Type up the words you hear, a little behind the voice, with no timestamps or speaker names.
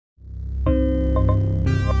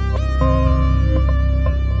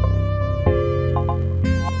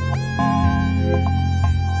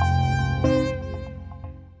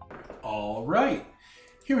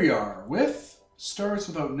we are with Stars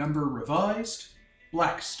Without Number Revised,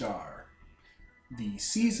 Blackstar, the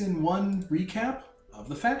Season 1 recap of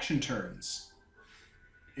the faction turns.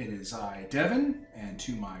 It is I, Devin, and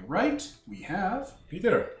to my right, we have...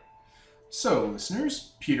 Peter. So,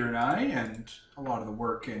 listeners, Peter and I, and a lot of the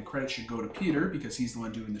work and credit should go to Peter because he's the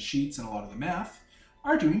one doing the sheets and a lot of the math,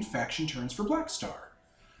 are doing faction turns for Blackstar.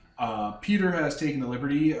 Peter has taken the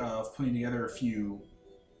liberty of putting together a few...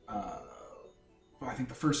 I think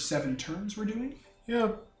the first 7 turns we're doing?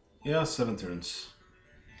 Yeah, 7 turns.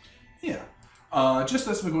 Yeah. Just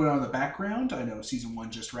as we go down in the background, I know Season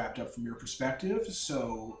 1 just wrapped up from your perspective,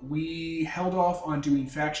 so we held off on doing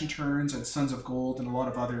faction turns and Sons of Gold and a lot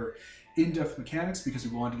of other in-depth mechanics because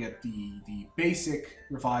we wanted to get the basic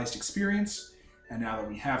revised experience, and now that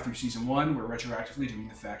we have through Season 1, we're retroactively doing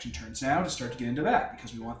the faction turns now to start to get into that,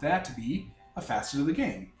 because we want that to be a facet of the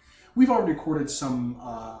game. We've already recorded some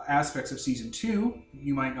aspects of Season 2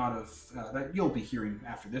 you might not have, that you'll be hearing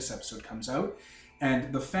after this episode comes out,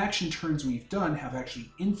 and the faction turns we've done have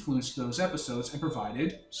actually influenced those episodes and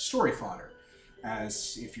provided story fodder.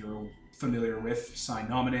 As if you're familiar with Sign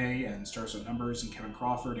Nominee and Stars Without Numbers and Kevin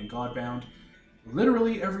Crawford and Godbound,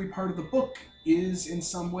 literally every part of the book is in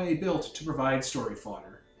some way built to provide story fodder.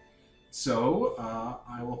 So,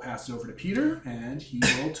 I will pass it over to Peter, and he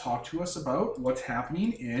will talk to us about what's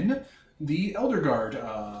happening in the Elder Guard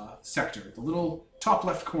sector, the little top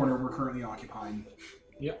left corner we're currently occupying.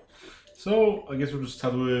 Yeah. So, I guess we'll just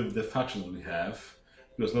start with the factions we have,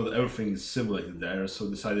 because not everything is simulated there, so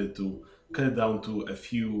decided to cut it down to a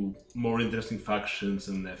few more interesting factions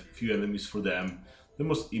and a few enemies for them, the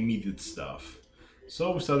most immediate stuff.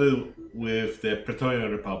 So we started with the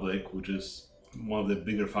Praetorian Republic, which is one of the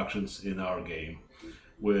bigger factions in our game,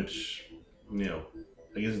 which, you know,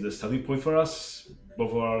 I guess is the starting point for us.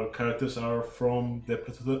 Both of our characters are from the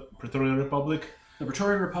Praetorian Republic. The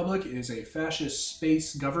Praetorian Republic is a fascist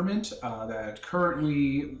space government that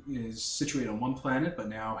currently is situated on one planet, but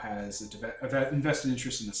now has a invested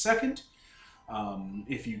interest in a second.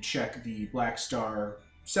 If you check the Blackstar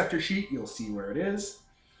sector sheet, you'll see where it is.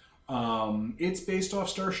 It's based off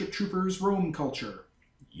Starship Troopers Rome culture.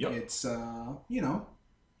 Yep. It's, you know,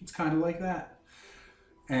 it's kind of like that.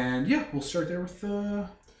 And yeah, we'll start there with the...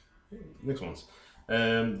 next ones.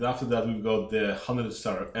 And after that, we've got the 100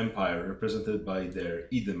 Star Empire, represented by their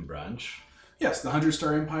Eden branch. Yes, the 100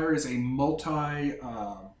 Star Empire is a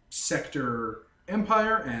multi-sector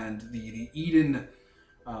empire, and the Eden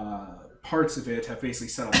parts of it have basically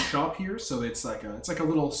set up shop here. So it's like a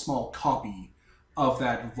little small copy of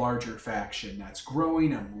that larger faction that's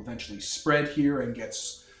growing and will eventually spread here and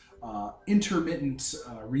gets intermittent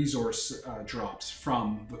resource drops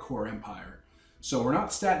from the core empire. So we're not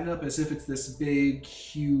statting up as if it's this big,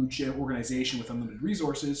 huge organization with unlimited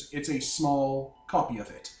resources. It's a small copy of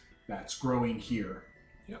it that's growing here.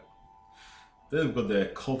 Yep. Then we've got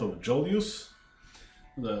the Cult of Jolius.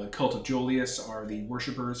 The Cult of Jolius are the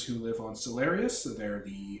worshippers who live on Solarius. They're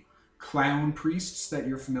the clown priests that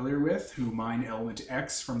you're familiar with who mine Element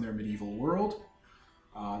X from their medieval world.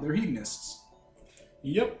 They're hedonists.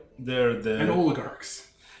 Yep, they're the... and oligarchs.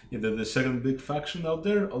 Yeah, they're the second big faction out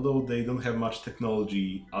there, although they don't have much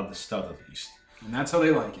technology at the start at least. And that's how they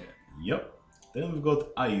like it. Yep. Then we've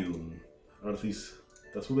got Ioun, or at least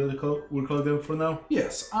that's what we're calling them for now.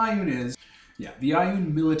 Yes, Ioun is... yeah, the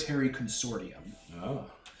Ioun Military Consortium. Ah.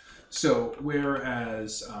 So,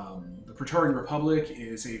 whereas the Praetorian Republic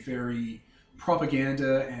is a very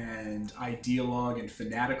propaganda and ideologue and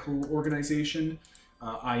fanatical organization,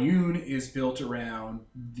 Ioun is built around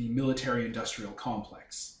the military-industrial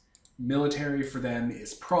complex. Military for them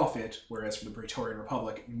is profit, whereas for the Praetorian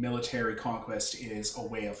Republic, military conquest is a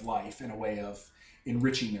way of life and a way of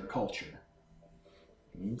enriching their culture.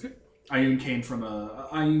 Okay. Ioun came from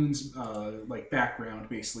Ioun's background,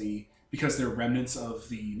 basically, because they're remnants of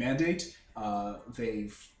the Mandate.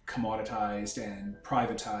 They've commoditized and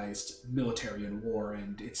privatized military and war,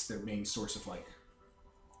 and it's their main source of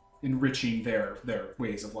enriching their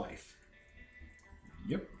ways of life.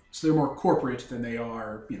 Yep. So they're more corporate than they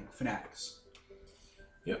are, fanatics.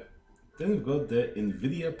 Yep. Then we've got the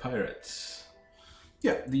Nvidia Pirates.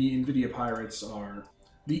 Yeah, the Nvidia Pirates are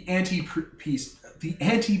the anti-priest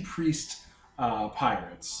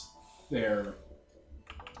pirates. They're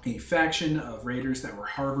a faction of raiders that were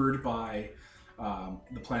harbored by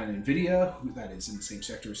the planet Nvidia, that is in the same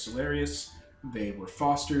sector as Solarius. They were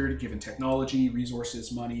fostered, given technology,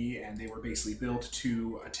 resources, money, and they were basically built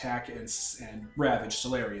to attack and ravage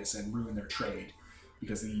Solarius and ruin their trade,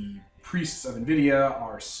 because the priests of Nvidia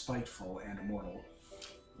are spiteful and immortal.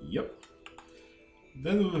 Yep.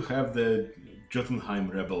 Then we'll have the Jotunheim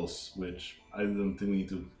rebels, which I don't think we need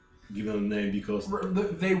to give them a name because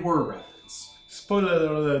They were rebels. spoiler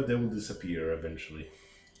alert, they will disappear eventually.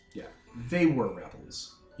 Yeah, they were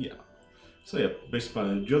rebels. Yeah. So yeah, based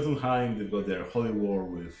upon Jotunheim, they've got their holy war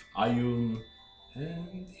with Ayun,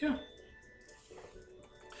 and yeah,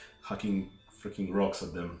 hacking freaking rocks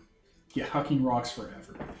at them. Yeah, hucking rocks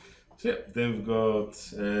forever. So yeah, then we've got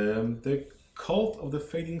the Cult of the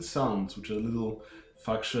Fading Suns, which is a little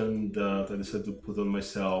faction that I decided to put on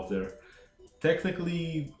myself. They're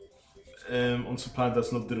technically on some planet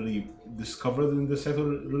that's not really discovered in the sector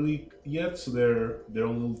really yet, so they're their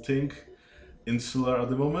own little thing, insular at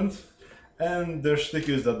the moment. And their shtick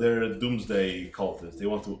is that they're doomsday cultists. They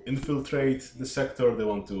want to infiltrate the sector. They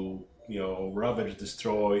want to, ravage,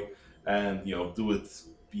 destroy, and do it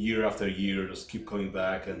year after year. Just keep coming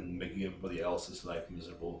back and making everybody else's life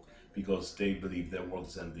miserable because they believe their world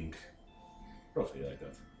is ending. Roughly like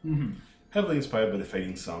that. Mm-hmm. Heavily inspired by the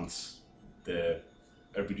Fading Suns, the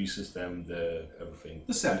RPG system, the everything.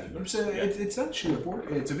 The setting. It's actually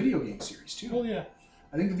it's a video game series too. Oh yeah.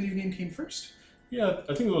 I think the video game came first. Yeah,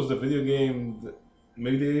 I think it was the video game.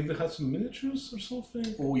 Maybe they even had some miniatures or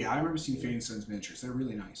something. Oh yeah, I remember seeing Fading Suns miniatures. They're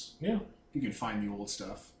really nice. Yeah. You can find the old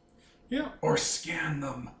stuff. Yeah. Or scan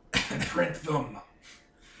them and print them.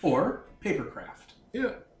 Or papercraft.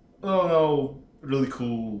 Yeah. Oh no, really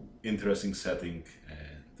cool, interesting setting,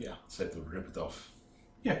 and yeah, decided to rip it off.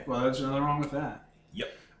 Yeah, well, there's nothing wrong with that.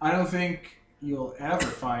 Yep. I don't think you'll ever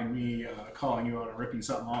find me calling you out on ripping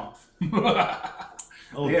something off.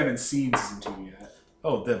 They haven't seen season 2 yet.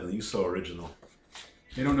 Oh, definitely, you saw original.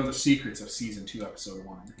 They don't know the secrets of season 2, episode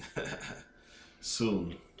 1.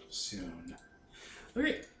 Soon.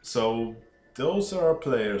 Okay, so those are our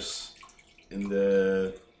players in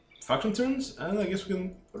the faction turns, and I guess we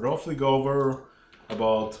can roughly go over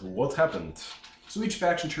about what happened. so each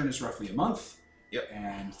faction turn is roughly a month. Yep.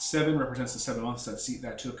 And 7 represents the 7 months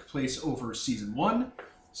that took place over season 1.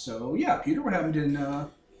 So yeah, Peter, what happened in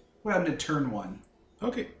turn 1?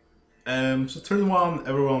 Okay. So turn 1,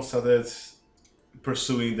 everyone started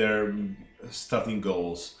pursuing their starting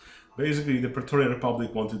goals. Basically, the Praetorian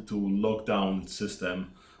Republic wanted to lock down the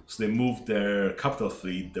system, so they moved their capital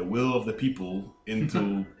fleet, the will of the people,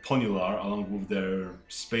 into Ponular along with their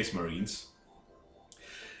space marines.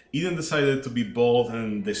 Eden decided to be bold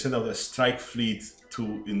and they sent out a strike fleet to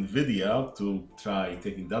Nvidia to try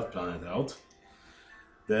taking that planet out.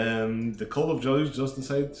 Then the Cult of Jollies just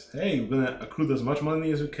decided, hey, we're gonna accrue as much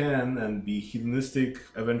money as we can and be hedonistic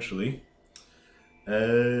eventually.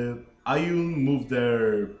 Ayun moved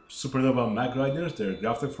their Supernova Mag Riders, their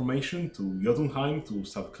Grafter formation, to Jotunheim to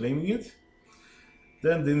start claiming it.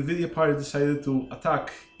 Then the Nvidia party decided to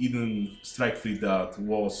attack Eden strike fleet that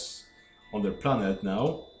was on their planet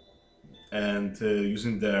now, and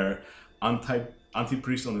using their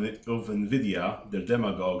anti-priest of Nvidia, their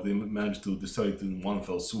demagogue, they managed to destroy it in one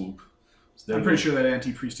fell swoop. So I'm pretty sure that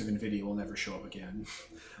anti-priest of Nvidia will never show up again.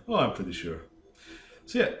 Oh, I'm pretty sure.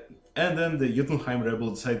 So yeah, and then the Jotunheim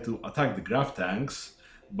rebels decided to attack the Graf tanks,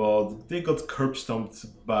 but they got curb stomped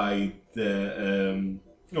by the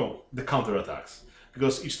the counter attacks.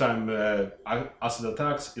 Because each time acid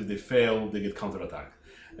attacks, if they fail, they get counter attack.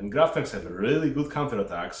 And Graf tanks have really good counter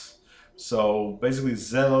attacks. So basically,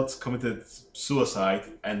 Zealots committed suicide,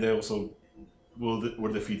 and they also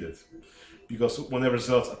were defeated. Because whenever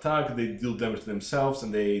Zealots attack, they deal damage to themselves,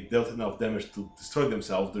 and they dealt enough damage to destroy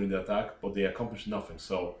themselves during the attack, but they accomplished nothing.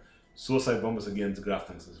 So, suicide bombers against Graf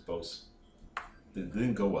tanks, I suppose. It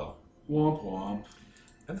didn't go well. Womp womp.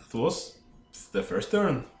 And that was the first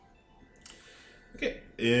turn. Okay,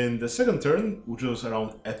 in the second turn, which was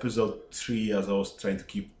around episode 3, as I was trying to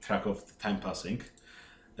keep track of the time passing,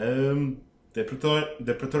 the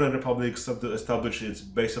Praetorian Republic started to establish its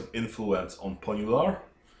base of influence on Ponular.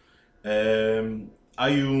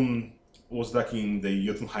 Ayun was attacking the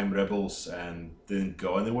Jotunheim rebels and didn't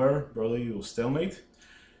go anywhere, barely, it was stalemate.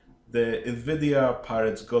 The Nvidia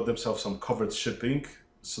pirates got themselves some covered shipping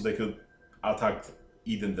so they could attack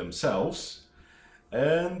Eden themselves.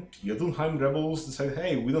 And Jotunheim rebels decided,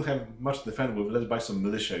 hey, we don't have much to defend with, let's buy some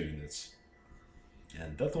militia units.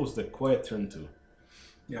 And that was the quiet turn 2.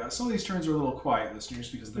 Yeah, some of these turns are a little quiet, listeners,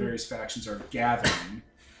 because the various factions are gathering.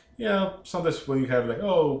 Yeah, sometimes when you have like,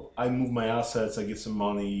 oh, I move my assets, I get some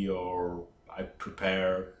money, or I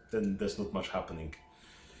prepare, then there's not much happening.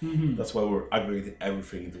 Mm-hmm. That's why we're aggregating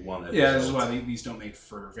everything into one episode. Yeah, this is why these don't make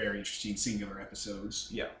for very interesting singular episodes.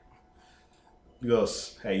 Yeah.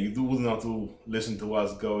 Because, hey, you would not to listen to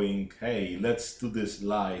us going, hey, let's do this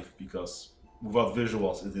live, because without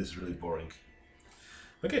visuals, it is really boring.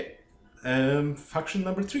 Okay, faction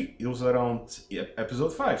number 3. It was around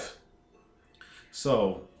episode 5.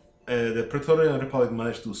 So, the Praetorian Republic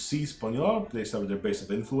managed to seize Ponyola. They established their base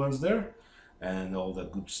of influence there, and all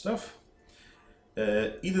that good stuff.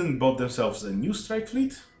 Eden bought themselves a new strike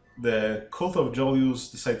fleet. The Cult of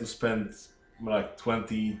Jolius decided to spend like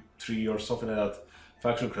 23 or something like that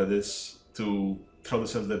faction credits to throw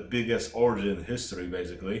themselves the biggest orgy in history,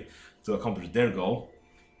 basically, to accomplish their goal.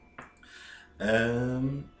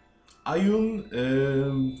 Um,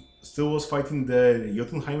 Ayun still was fighting the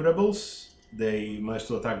Jotunheim rebels. They managed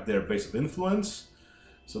to attack their base of influence,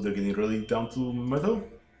 so they're getting really down to metal.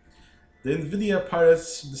 The Nvidia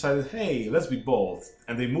pirates decided, hey, let's be bold,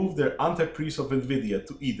 and they moved their anti-priest of Nvidia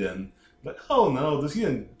to Eden. Like, oh no, those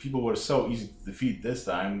Eden people were so easy to defeat this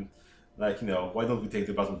time. Like, why don't we take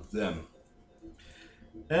the battle to them?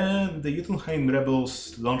 And the Jotunheim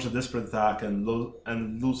rebels launch a desperate attack and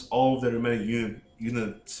lose all of their remaining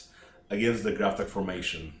units against the Graftak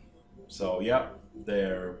formation. So yeah,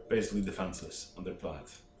 they're basically defenseless on their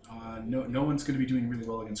planet. No one's going to be doing really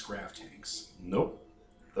well against grav tanks. Nope,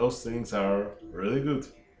 those things are really good.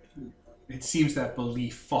 It seems that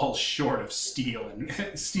belief falls short of steel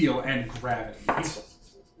and gravity.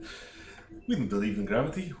 We don't believe in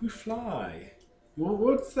gravity, we fly. Well,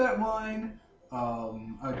 what's that line?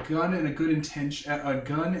 A gun and a good intention. A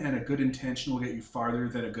gun and a good intention will get you farther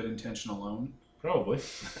than a good intention alone, Probably.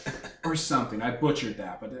 or something. I butchered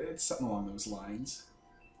that, but it's something along those lines.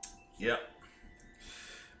 Yeah.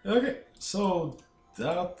 Okay, so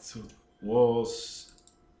that was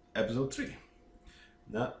episode 3.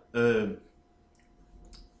 Now,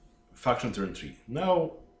 faction turn 3.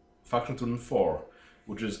 Now, faction turn 4,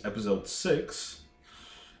 which is episode 6.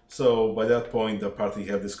 So by that point, the party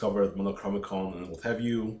have discovered Monochromicon and what have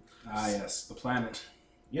you. Ah, yes, the planet.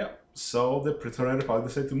 Yeah. So the Praetorian Republic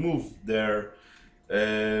decided to move their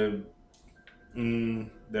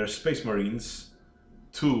space marines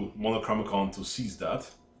to Monochromicon to seize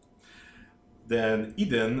that. Then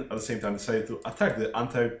Eden, at the same time, decided to attack the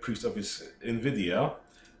anti-priest of his Nvidia,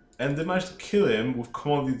 and they managed to kill him with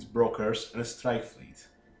commodities brokers and a strike fleet.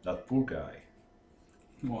 That poor guy.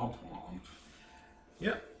 Womp womp.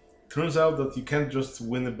 Yeah. Turns out that you can't just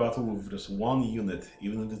win a battle with just one unit,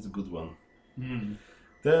 even if it's a good one.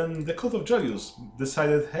 Then the Cult of Jolius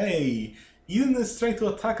decided, hey, Eden is trying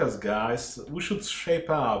to attack us, guys. We should shape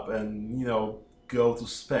up and, go to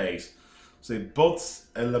space. So they bought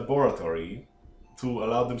a laboratory to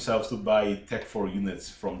allow themselves to buy Tech 4 units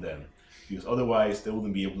from them. Because otherwise they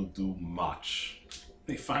wouldn't be able to do much.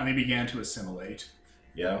 They finally began to assimilate.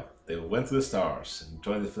 Yeah, they went to the stars and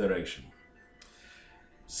joined the Federation.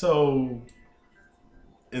 So,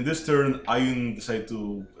 in this turn, Ayun decided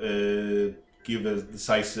to give a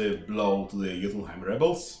decisive blow to the Jotunheim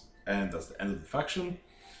rebels, and that's the end of the faction.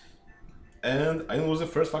 And Ayun was the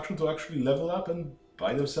first faction to actually level up and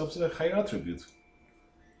buy themselves a higher attribute.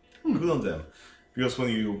 Good on them. Because when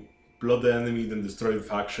you blood the enemy, then destroy the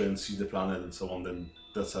faction, seize the planet, and so on, then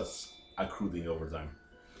that's us accruing over time.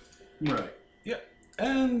 Right. Yeah,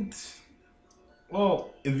 and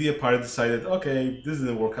well, Nvidia Pirate decided, okay, this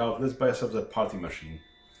didn't work out, let's buy ourselves a party machine.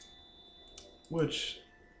 Which,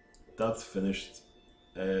 that finished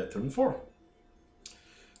turn 4.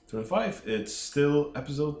 Turn 5, it's still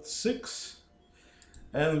episode 6.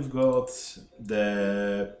 And we've got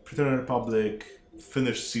the Praetorian Republic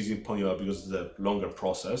finished seizing Ponyola because it's a longer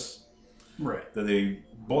process. Right. Then they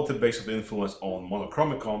bought a base of influence on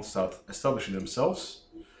Monochromicon, start establishing themselves.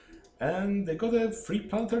 And they got a free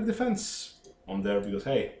planetary defense on there because,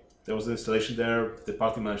 hey, there was an installation there, the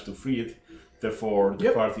party managed to free it, therefore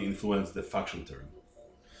the party influenced the faction turn.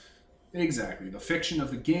 Exactly. The fiction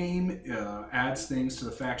of the game adds things to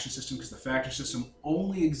the faction system because the faction system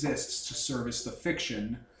only exists to service the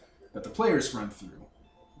fiction that the players run through.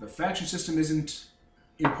 The faction system isn't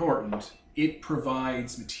important. It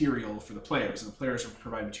provides material for the players, and the players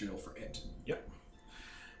provide material for it. Yeah.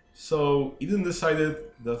 So Eden decided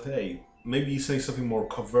that, hey, maybe say something more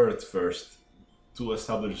covert first to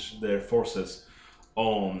establish their forces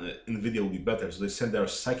on Nvidia will be better. So they sent their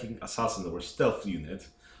psychic assassin or stealth unit.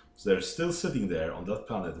 So they're still sitting there on that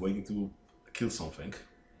planet waiting to kill something.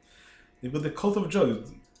 They've got the Cult of Joy.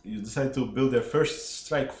 You decided to build their first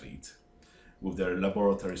strike fleet with their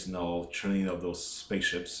laboratories now churning out those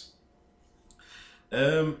spaceships.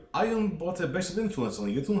 Ion bought a base of influence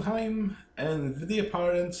on Jotunheim, and Nvidia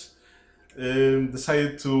parents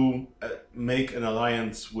decided to make an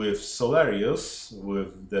alliance with Solarius,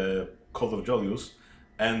 with the Cult of Jolius,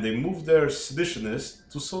 and they moved their seditionists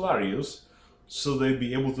to Solarius so they'd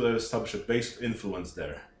be able to establish a base of influence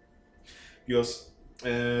there. Because,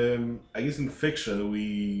 I guess in fiction,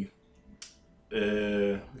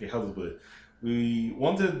 okay, how to put it? We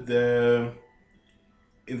wanted the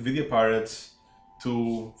Nvidia pirates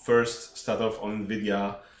to first start off on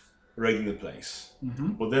Nvidia raiding the place.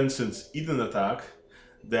 But then since Eden attack,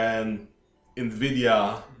 then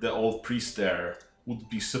Nvidia, the old priest there, would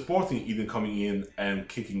be supporting Eden coming in and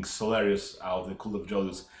kicking Solarius out, the Cult of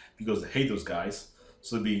Jolius, because they hate those guys.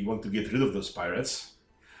 So they want to get rid of those pirates.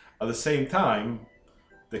 At the same time,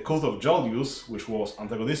 the Cult of Jolius, which was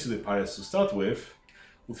antagonistic to the pirates to start with,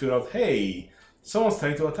 would figure out, hey, someone's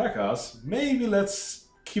trying to attack us. Maybe let's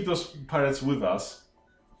keep those pirates with us,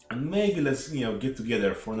 and maybe let's get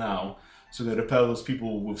together for now, so we can repel those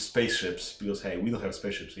people with spaceships. Because hey, we don't have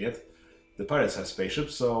spaceships yet. The pirates have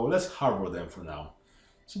spaceships, so let's harbor them for now.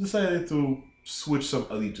 So decided to switch some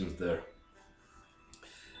allegiance there,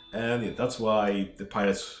 and yeah, that's why the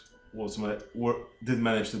pirates did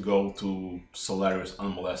manage to go to Solaris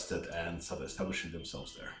unmolested and start establishing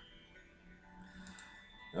themselves there.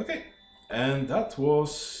 Okay, and that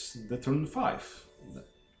was the turn 5.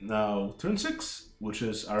 Now, turn 6, which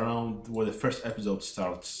is around where the first episode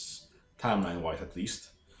starts, timeline-wise at least.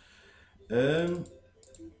 The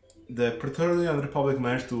Praetorian Republic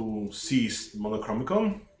managed to seize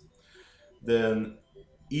Monochromicon. Then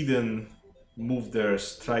Eden moved their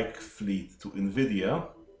strike fleet to Nvidia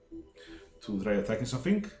to try attacking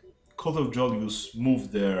something. Cult of Jolius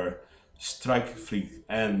moved their strike fleet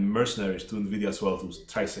and mercenaries to Nvidia as well to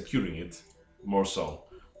try securing it, more so,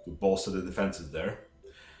 to bolster the defenses there.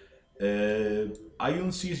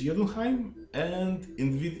 Ion seized Jotunheim, and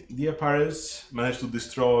Nvidia pirates managed to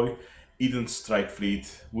destroy Eden's strike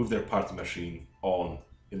fleet with their party machine on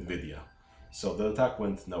Nvidia. So the attack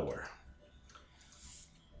went nowhere.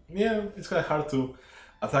 Yeah, it's kind of hard to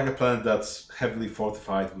attack a planet that's heavily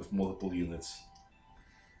fortified with multiple units.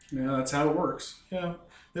 Yeah, that's how it works. Yeah,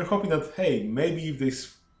 they're hoping that, hey, maybe if they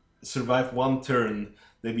survive one turn,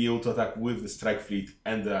 they'll be able to attack with the strike fleet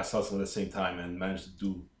and the assaults at the same time and manage to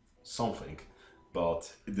do something.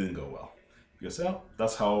 But it didn't go well. Because, yeah,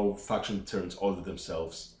 that's how faction turns order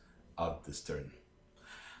themselves at this turn.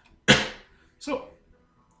 So,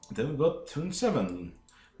 then we got turn 7,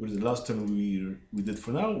 which is the last turn we did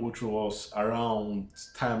for now, which was around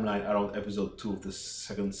timeline around episode 2 of the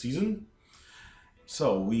second season.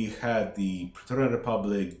 So we had the Praetorian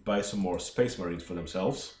Republic buy some more Space Marines for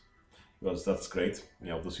themselves, because that's great.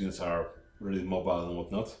 Those units are really mobile and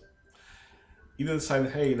whatnot. Even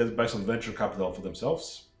decided, hey, let's buy some venture capital for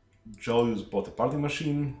themselves. Jolius bought a party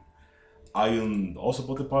machine. Ion also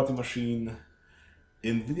bought a party machine.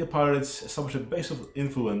 Nvidia pirates established a base of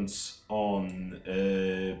influence on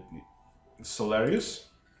Solarius.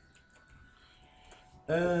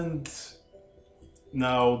 And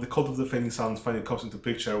now the Cult of the Flaming Suns finally comes into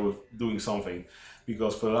picture with doing something.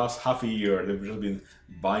 Because for the last half a year, they've just been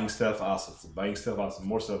buying stealth assets, more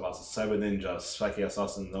stealth assets, cyber ninjas, psychic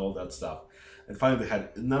assassins, and all that stuff. And finally, they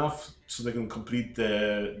had enough so they can complete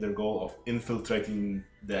their goal of infiltrating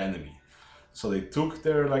the enemy. So they took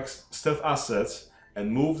their stealth assets and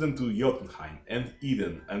moved them to Jotunheim and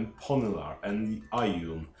Eden and Ponelar and the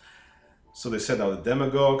Ion. So they sent out a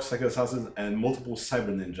demagogue, psychic assassins, and multiple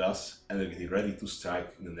cyber ninjas, and they're getting ready to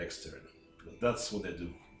strike in the next turn. That's what they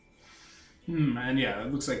do. And yeah,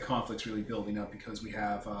 it looks like conflict's really building up because we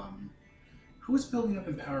have who is building up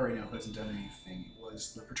in power right now who hasn't done anything? It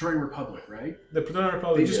was the Praetorian Republic, right? The Praetorian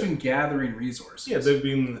Republic. They've just been gathering resources. Yeah, they've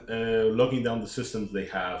been locking down the systems they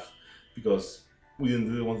have because we didn't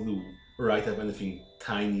really want to write up anything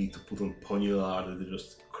tiny to put on Ponular that they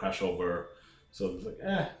just crash over. So it's like,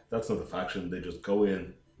 that's not a faction. They just go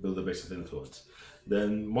in, build a base of influence.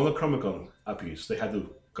 Then Monochromicon appears. They had to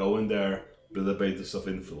go in there, build a base of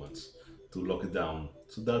influence to lock it down.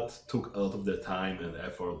 So that took a lot of their time and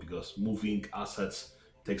effort because moving assets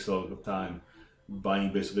takes a lot of time.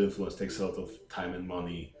 Buying base of influence takes a lot of time and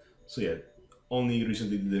money. So yeah, only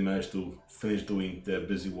recently did they manage to finish doing their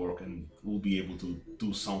busy work and will be able to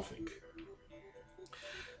do something.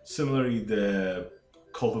 Similarly, the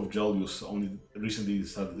Cult of Jolius only recently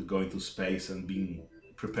started going to space and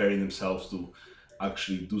preparing themselves to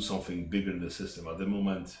actually do something bigger in the system. At the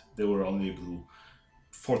moment, they were only able to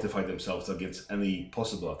fortify themselves against any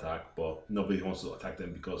possible attack, but nobody wants to attack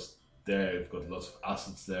them because they've got lots of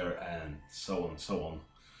assets there and so on and so on.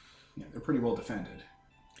 Yeah, they're pretty well defended.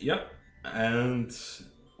 Yeah, and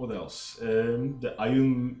what else? The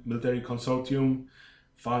Ion Military Consortium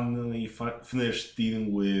finally finished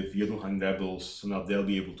dealing with Jotunheim rebels, so now they'll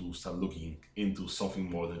be able to start looking into something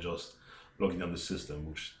more than just locking down the system,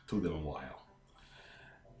 which took them a while.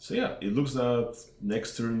 So yeah, it looks that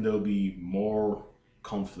next turn there'll be more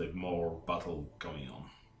conflict, more battle going on.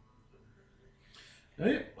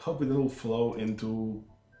 I hope it will flow into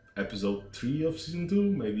episode 3 of season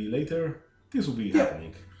 2, maybe later. this will be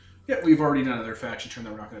happening. Yeah, we've already done another faction turn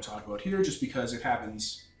that we're not going to talk about here, just because it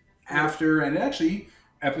happens after, and actually,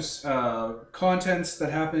 contents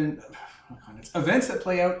that happen, events that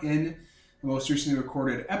play out in the most recently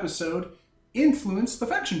recorded episode influence the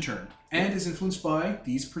faction turn, and is influenced by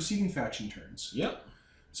these preceding faction turns. Yep.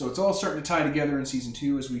 So it's all starting to tie together in Season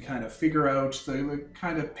 2 as we kind of figure out the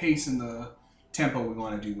kind of pace and the tempo we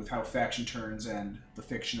want to do with how faction turns and the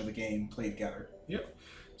fiction of the game play together. Yep.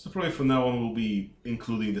 So probably from now on we'll be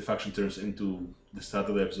including the faction turns into the start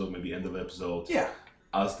of the episode, maybe end of the episode. Yeah.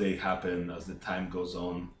 As they happen, as the time goes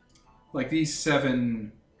on. Like these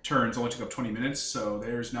 7 turns only took up 20 minutes, so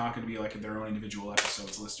there's not going to be like their own individual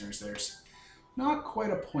episodes, listeners. There's not quite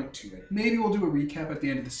a point to it. Maybe we'll do a recap at the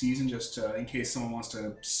end of the season, just in case someone wants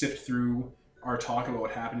to sift through our talk about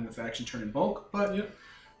what happened in the faction turn in bulk. But,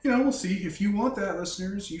 we'll see. If you want that,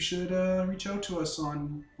 listeners, you should reach out to us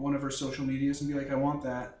on one of our social medias and be like, I want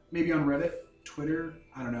that. Maybe on Reddit, Twitter,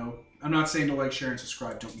 I don't know. I'm not saying to like, share, and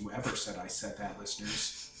subscribe. Don't you ever said I said that,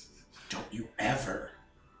 listeners. Don't you ever.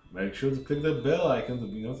 Make sure to click the bell icon to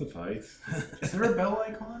be notified. Is there a bell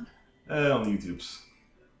icon? On YouTube's.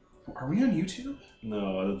 Are we on YouTube?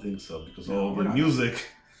 No, I don't think so, because all the music.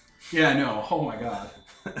 Yeah, no. Oh my God.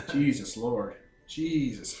 Jesus Lord.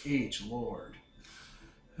 Jesus H Lord.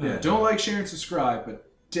 Yeah, don't like, share, and subscribe, but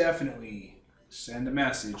definitely send a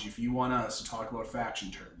message if you want us to talk about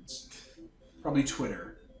faction turns. Probably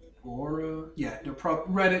Twitter. Or,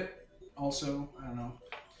 Reddit also. I don't know.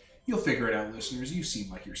 You'll figure it out, listeners. You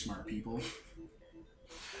seem like you're smart people.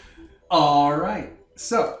 All right.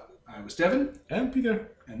 So, I was Devin. And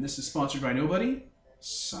Peter. And this is sponsored by Nobody.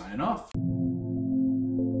 Signing off.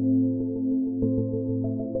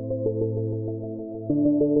 Thank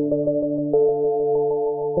you.